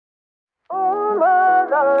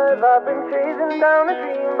life I've been chasing down a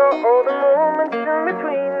dream, but all the moments in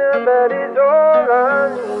between, that is all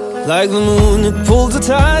I need. Like the moon that pulls the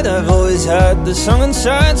tide, I've always had the song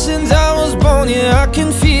inside since I was born. Yeah, I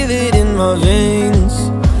can feel it in my veins.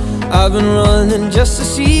 I've been running just to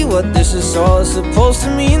see what this is all supposed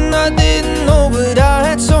to mean. I didn't know, but I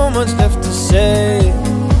had so much left to say.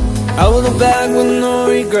 I will look back with no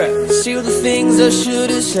regret, see all the things I should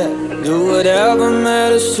have said, do whatever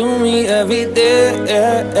matters to me every day.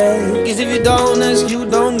 Cause if you don't ask, you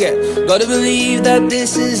don't get. Gotta believe that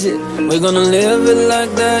this is it. We're gonna live it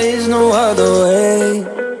like there is no other way.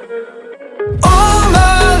 All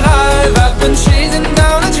my life I've been chasing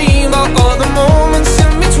down a dream, of all the moments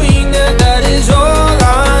in between, yeah, that is all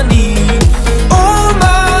I need. All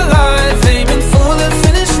my life aiming for the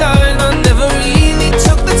finish line, I never really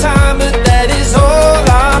took the time, but that is all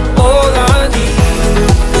I need.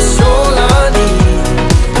 It's all I need.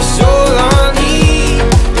 It's all I need.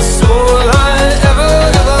 It's all I ever.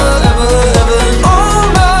 All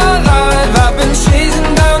my life I've been chasing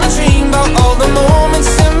down a dream, but all the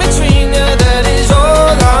moments in between, yeah, that is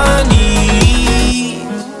all I need.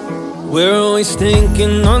 We're always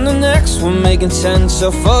thinking on the next one, making sense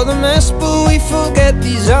of all the mess, but we forget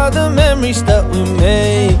these are the memories that we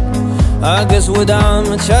make. I guess what I'm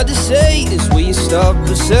trying to say is, will you stop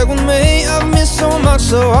a second, mate? I've missed so much,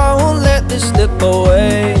 so I won't let this slip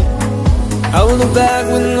away. I will look back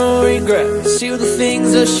with no regret, see all the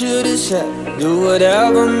things I should have said, do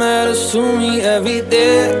whatever matters to me every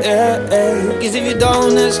day. Cause if you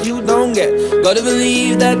don't ask, you don't get. Gotta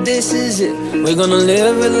believe that this is it. We're gonna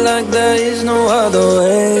live it like there is no other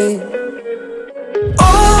way.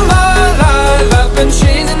 All my life I've been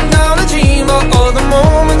chasing down a dream, of all the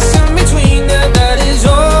moments in between, yeah, that is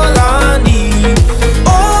all I need.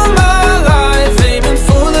 All my life aiming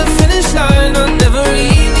for the finish line, I never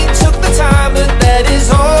really took the time, but that is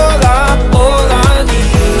all I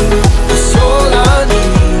need. It's all I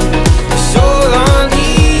need. It's all I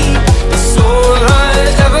need. It's all I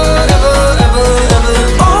ever.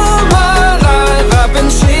 All my life I've been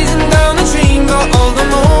chasing down a dream, but all the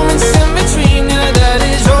moments in between, yeah, that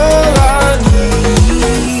is all I need.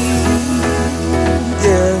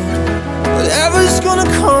 Yeah, whatever's gonna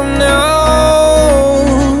come now,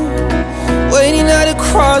 waiting at a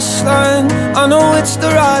cross line, I know it's the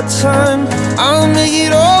right time, I'll make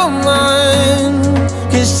it all mine.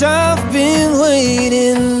 Cause I've been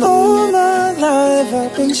waiting all my life,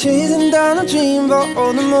 I've been chasing down a dream, but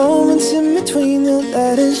all the moments in between, yeah,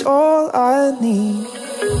 that is all I need.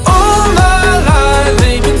 All my